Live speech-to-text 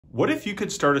What if you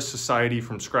could start a society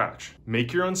from scratch?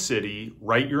 Make your own city,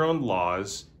 write your own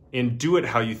laws, and do it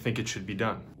how you think it should be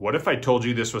done. What if I told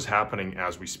you this was happening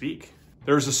as we speak?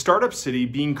 There's a startup city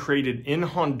being created in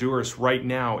Honduras right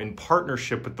now in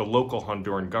partnership with the local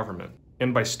Honduran government.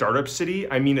 And by startup city,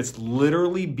 I mean it's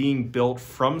literally being built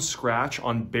from scratch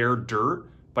on bare dirt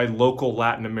by local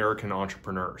Latin American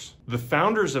entrepreneurs. The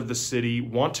founders of the city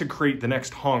want to create the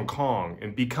next Hong Kong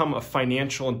and become a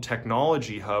financial and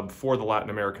technology hub for the Latin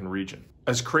American region.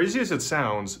 As crazy as it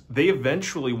sounds, they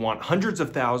eventually want hundreds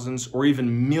of thousands or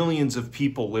even millions of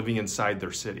people living inside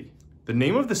their city. The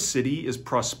name of the city is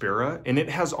Prospera, and it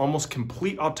has almost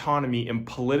complete autonomy in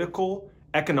political,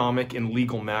 economic, and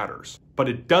legal matters. But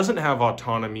it doesn't have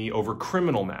autonomy over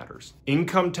criminal matters.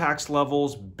 Income tax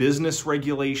levels, business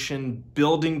regulation,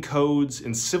 building codes,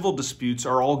 and civil disputes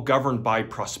are all governed by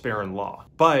Prosperan law.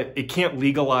 But it can't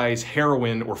legalize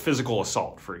heroin or physical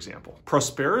assault, for example.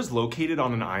 Prospera is located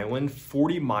on an island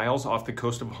 40 miles off the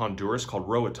coast of Honduras called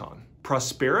Roatan.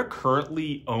 Prospera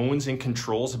currently owns and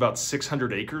controls about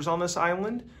 600 acres on this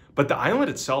island, but the island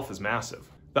itself is massive.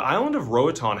 The island of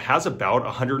Roatan has about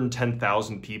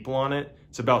 110,000 people on it.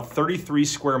 It's about 33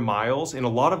 square miles, and a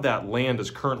lot of that land is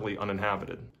currently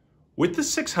uninhabited. With the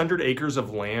 600 acres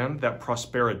of land that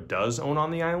Prospera does own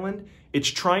on the island, it's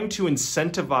trying to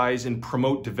incentivize and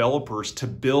promote developers to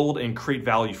build and create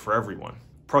value for everyone.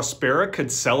 Prospera could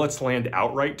sell its land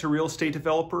outright to real estate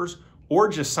developers or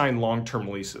just sign long-term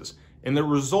leases, and the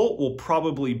result will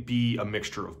probably be a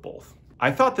mixture of both.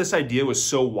 I thought this idea was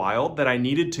so wild that I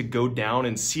needed to go down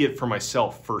and see it for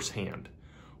myself firsthand.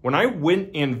 When I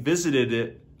went and visited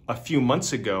it a few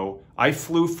months ago, I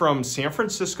flew from San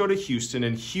Francisco to Houston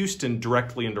and Houston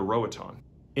directly into Roatan.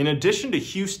 In addition to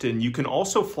Houston, you can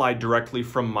also fly directly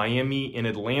from Miami and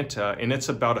Atlanta, and it's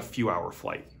about a few-hour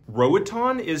flight.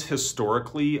 Roatan is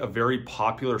historically a very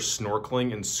popular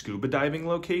snorkeling and scuba diving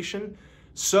location,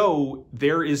 so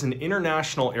there is an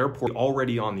international airport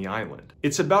already on the island.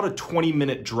 It's about a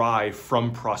 20-minute drive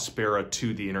from Prospera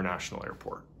to the international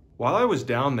airport. While I was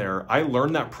down there, I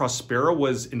learned that Prospera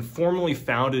was informally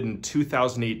founded in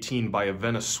 2018 by a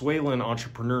Venezuelan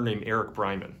entrepreneur named Eric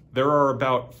Bryman. There are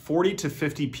about 40 to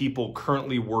 50 people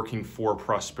currently working for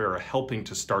Prospera, helping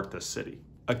to start this city.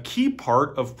 A key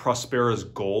part of Prospera's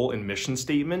goal and mission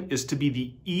statement is to be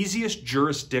the easiest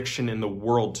jurisdiction in the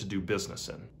world to do business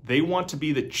in. They want to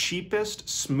be the cheapest,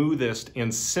 smoothest,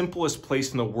 and simplest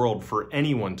place in the world for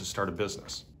anyone to start a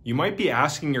business. You might be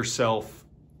asking yourself,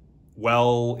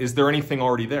 well, is there anything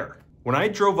already there? When I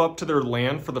drove up to their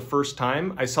land for the first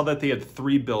time, I saw that they had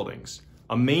 3 buildings,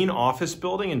 a main office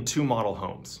building and 2 model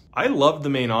homes. I loved the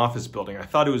main office building. I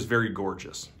thought it was very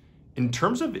gorgeous. In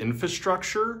terms of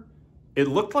infrastructure, it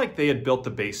looked like they had built the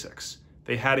basics.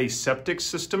 They had a septic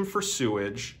system for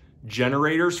sewage,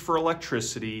 generators for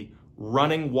electricity,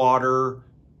 running water,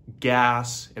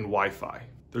 gas, and Wi-Fi.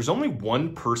 There's only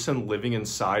one person living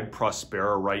inside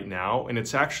Prospera right now, and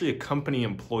it's actually a company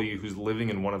employee who's living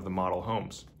in one of the model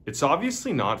homes. It's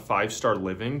obviously not 5-star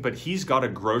living, but he's got a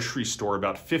grocery store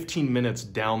about 15 minutes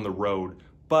down the road,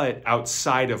 but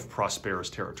outside of Prospera's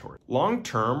territory. Long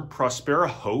term, Prospera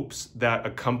hopes that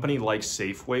a company like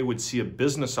Safeway would see a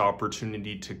business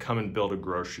opportunity to come and build a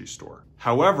grocery store.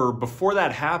 However, before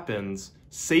that happens,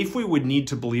 Safeway would need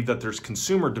to believe that there's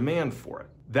consumer demand for it.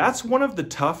 That's one of the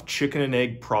tough chicken and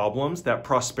egg problems that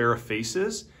Prospera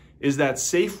faces, is that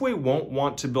Safeway won't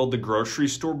want to build the grocery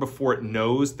store before it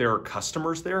knows there are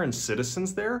customers there and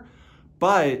citizens there,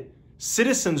 but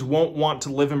citizens won't want to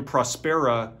live in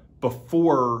Prospera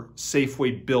before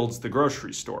Safeway builds the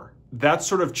grocery store. That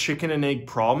sort of chicken and egg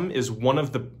problem is one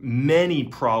of the many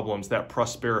problems that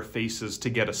Prospera faces to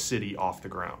get a city off the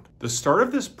ground. The start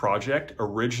of this project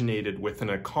originated with an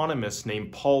economist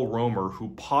named Paul Romer,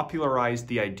 who popularized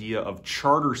the idea of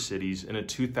charter cities in a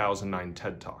 2009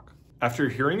 TED Talk. After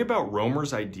hearing about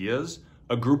Romer's ideas,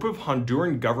 a group of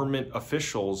Honduran government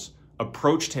officials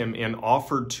approached him and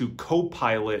offered to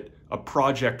co-pilot a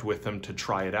project with them to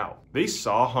try it out. They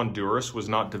saw Honduras was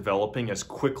not developing as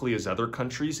quickly as other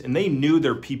countries, and they knew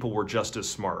their people were just as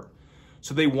smart.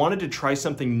 So they wanted to try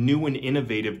something new and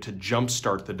innovative to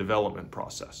jumpstart the development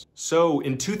process. So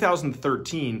in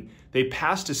 2013, they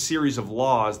passed a series of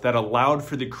laws that allowed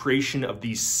for the creation of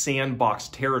these sandbox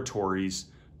territories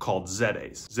called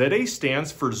ZEDEs. ZEDE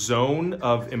stands for Zone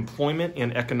of Employment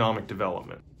and Economic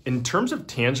Development. In terms of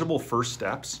tangible first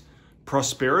steps,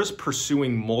 Prospera is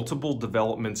pursuing multiple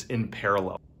developments in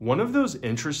parallel. One of those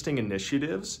interesting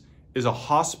initiatives is a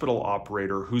hospital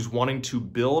operator who's wanting to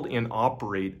build and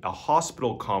operate a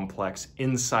hospital complex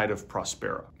inside of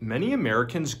Prospera. Many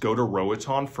Americans go to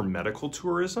Roatan for medical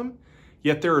tourism,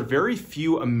 Yet there are very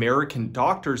few American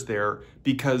doctors there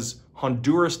because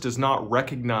Honduras does not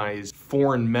recognize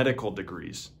foreign medical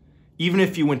degrees, even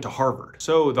if you went to Harvard.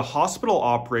 So the hospital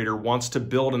operator wants to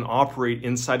build and operate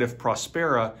inside of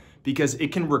Prospera because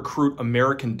it can recruit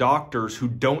American doctors who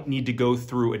don't need to go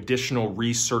through additional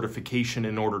recertification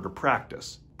in order to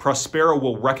practice. Prospera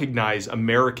will recognize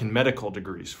American medical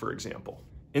degrees, for example.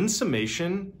 In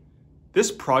summation,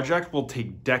 this project will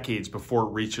take decades before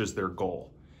it reaches their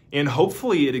goal, and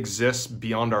hopefully it exists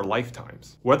beyond our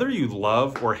lifetimes. Whether you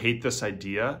love or hate this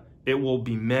idea, it will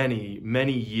be many,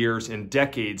 many years and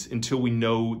decades until we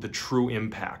know the true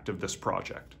impact of this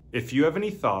project. If you have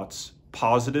any thoughts,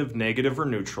 positive, negative, or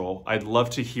neutral, I'd love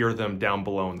to hear them down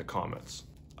below in the comments.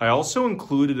 I also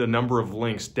included a number of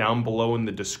links down below in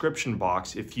the description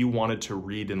box if you wanted to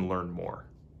read and learn more.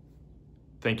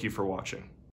 Thank you for watching.